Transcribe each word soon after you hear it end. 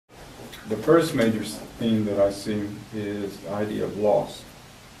the first major theme that I see is the idea of loss.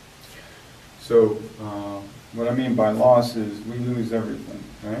 So what I mean by loss is we lose everything,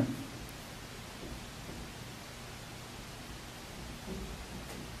 right?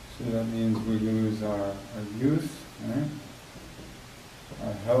 So that means we lose our youth, right?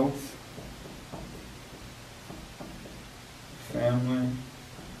 Our health, family,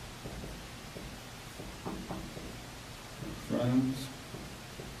 friends,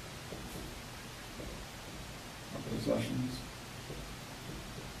 our possessions.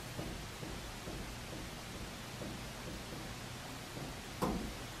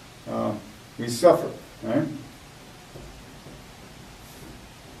 We suffer, right?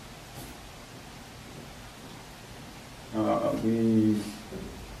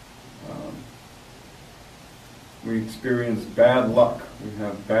 We experience bad luck. We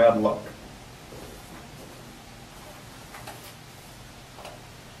have bad luck.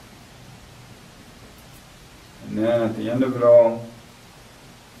 And then at the end of it all,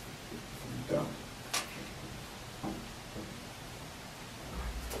 we're done.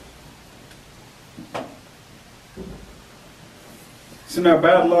 So now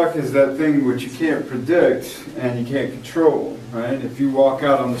bad luck is that thing which you can't predict and you can't control, right? If you walk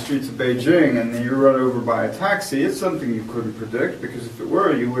out on the streets of Beijing and then you're run over by a taxi, it's something you couldn't predict, because if it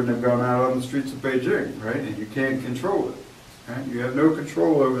were, you wouldn't have gone out on the streets of Beijing, right? And you can't control it, right? You have no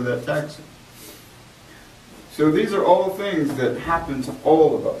control over that taxi. So these are all things that happen to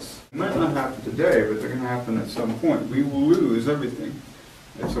all of us. It might not happen today, but they're going to happen at some point. We will lose everything.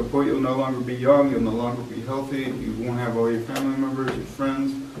 At some point you'll no longer be young, you'll no longer be healthy, you won't have all your family members, your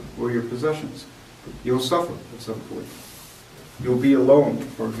friends, or your possessions. You'll suffer at some point. You'll be alone,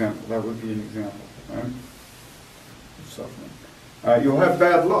 for example. That would be an example, right? Of suffering. You'll have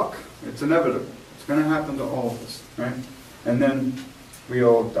bad luck. It's inevitable. It's going to happen to all of us, right? And then we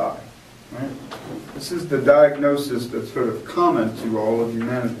all die, right? This is the diagnosis that's sort of common to all of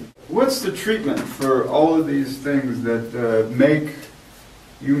humanity. What's the treatment for all of these things that make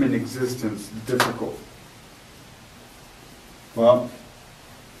human existence difficult? Well,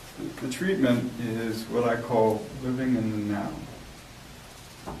 the treatment is what I call living in the now.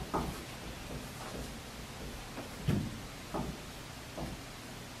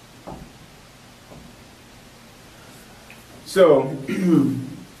 So,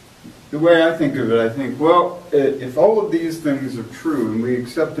 the way I think of it, I think, well, if all of these things are true and we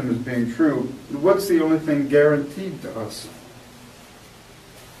accept them as being true, what's the only thing guaranteed to us?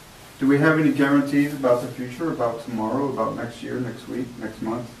 Do we have any guarantees about the future, about tomorrow, about next year, next week, next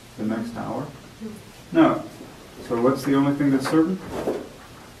month, the next hour? No. So what's the only thing that's certain?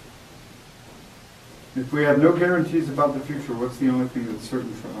 If we have no guarantees about the future, what's the only thing that's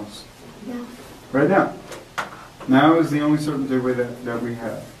certain for us? Yeah. Right now. Now is the only certainty that we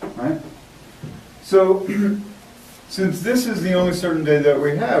have, right? So, since this is the only certainty that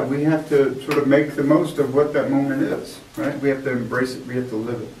we have to sort of make the most of what that moment is, right? We have to embrace it, we have to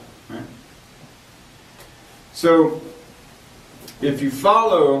live it. Right? So, if you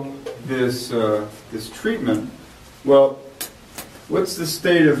follow this this treatment, well, what's the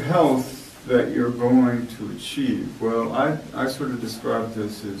state of health that you're going to achieve? Well, I sort of describe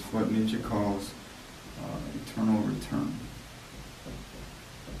this as what Nietzsche calls eternal return,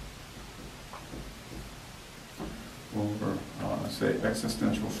 or say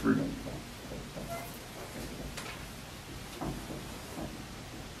existential freedom.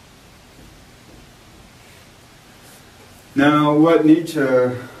 Now, what Nietzsche,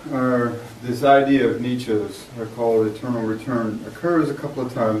 or this idea of Nietzsche's, I call it eternal return, occurs a couple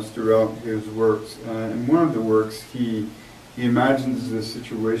of times throughout his works. In one of the works, he imagines this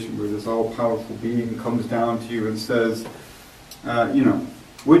situation where this all-powerful being comes down to you and says,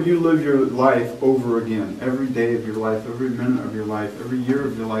 would you live your life over again, every day of your life, every minute of your life, every year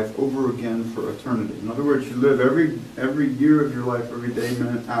of your life, over again for eternity? In other words, you live every year of your life, every day,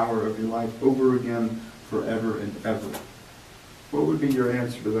 minute, hour of your life, over again, forever and ever. What would be your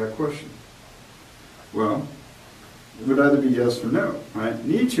answer to that question? Well, it would either be yes or no, right?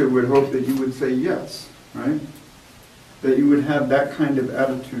 Nietzsche would hope that you would say yes, right? That you would have that kind of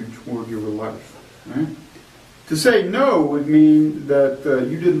attitude toward your life, right? To say no would mean that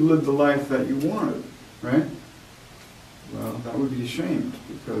you didn't live the life that you wanted, right? Well, that would be ashamed,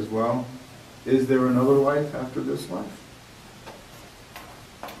 because, well, is there another life after this life?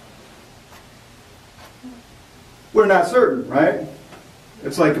 We're not certain, right?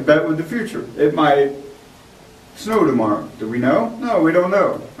 It's like a bet with the future. It might snow tomorrow. Do we know? No, we don't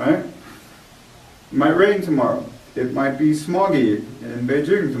know, right? It might rain tomorrow. It might be smoggy in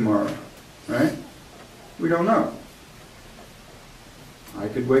Beijing tomorrow, right? We don't know. I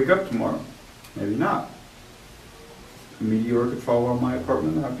could wake up tomorrow. Maybe not. A meteor could fall on my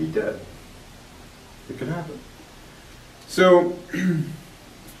apartment and I'd be dead. It could happen. So,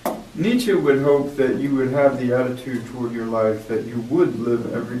 Nietzsche would hope that you would have the attitude toward your life that you would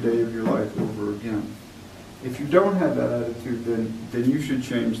live every day of your life over again. If you don't have that attitude, then you should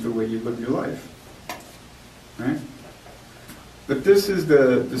change the way you live your life. Right? But this is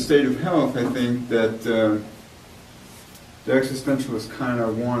the state of health, I think, that the existentialists kind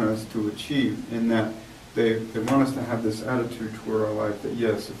of want us to achieve, in that they want us to have this attitude toward our life that,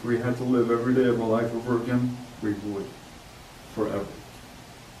 yes, if we had to live every day of our life over again, we would. Forever.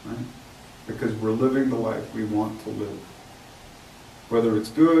 Right? Because we're living the life we want to live. Whether it's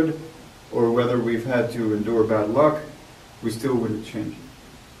good or whether we've had to endure bad luck, we still wouldn't change it.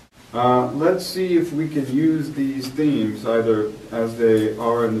 Let's see if we can use these themes, either as they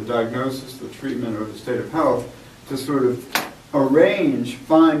are in the diagnosis, the treatment, or the state of health, to sort of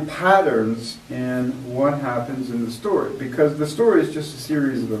find patterns in what happens in the story. Because the story is just a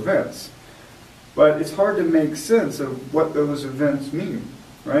series of events. But it's hard to make sense of what those events mean,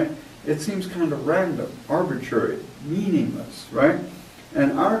 right? It seems kind of random, arbitrary, meaningless, right?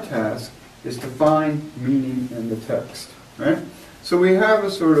 And our task is to find meaning in the text, right? So we have a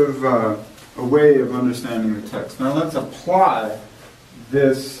sort of a way of understanding the text. Now let's apply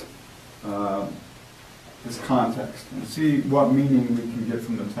this this context and see what meaning we can get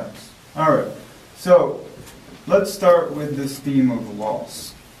from the text. All right, so let's start with this theme of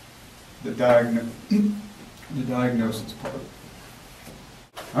loss. The diagnosis part.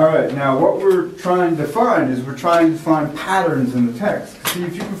 All right, now what we're trying to find is we're trying to find patterns in the text. See,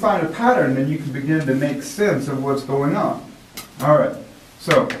 if you can find a pattern, then you can begin to make sense of what's going on. All right,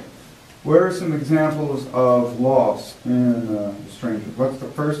 so where are some examples of loss in The Stranger? What's the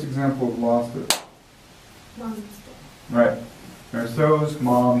first example of loss? Mom's dead. Right, Marceau's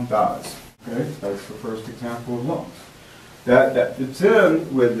mom dies. Okay, that's the first example of loss. That fits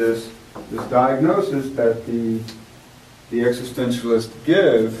in with this diagnosis that the existentialists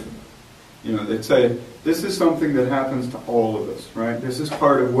give. You know, they'd say, this is something that happens to all of us, right? This is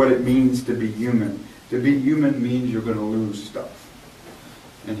part of what it means to be human. To be human means you're going to lose stuff.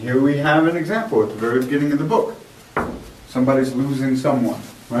 And here we have an example at the very beginning of the book. Somebody's losing someone,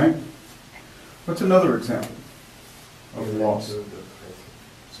 right? What's another example of loss?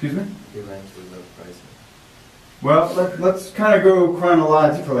 Excuse me? Well, let's kind of go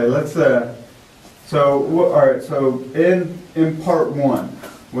chronologically. Let's all right. So in part one,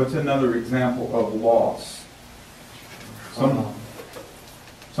 what's another example of loss?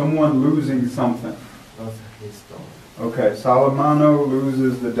 Someone losing something. His dog. Okay, Salamano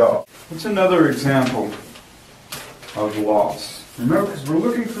loses the dog. What's another example of loss? Remember, because we're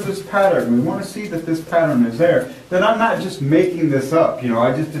looking for this pattern. We want to see that this pattern is there. That I'm not just making this up. You know,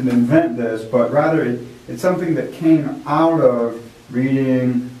 I just didn't invent this, but rather it's something that came out of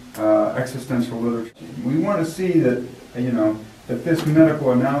reading existential literature. We want to see that, you know, that this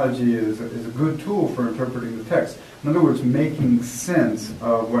medical analogy is a good tool for interpreting the text. In other words, making sense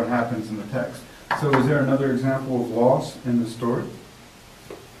of what happens in the text. So is there another example of loss in the story?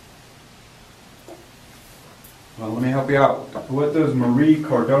 Well, let me help you out. What does Marie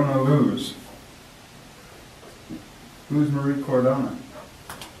Cardona lose? Who's Marie Cardona?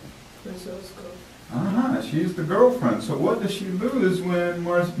 Marceau's girl. Ah, she's the girlfriend. So what does she lose when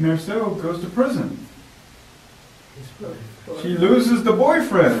Marceau goes to prison? She loses the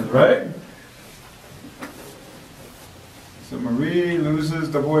boyfriend, right? So Marie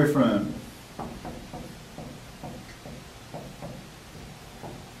loses the boyfriend.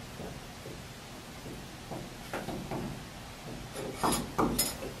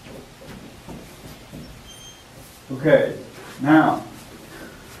 Okay, now,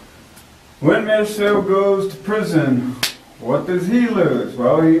 when Marceau goes to prison, what does he lose?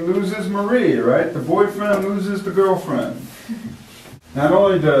 Well, he loses Marie, right? The boyfriend loses the girlfriend. Not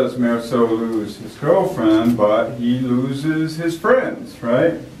only does Marceau lose his girlfriend, but he loses his friends,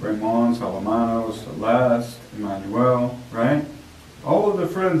 right? Raymond, Salamano, Celeste, Emmanuel, right? All of the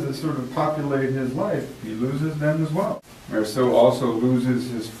friends that sort of populate his life, he loses them as well. Marceau also loses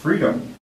his freedom.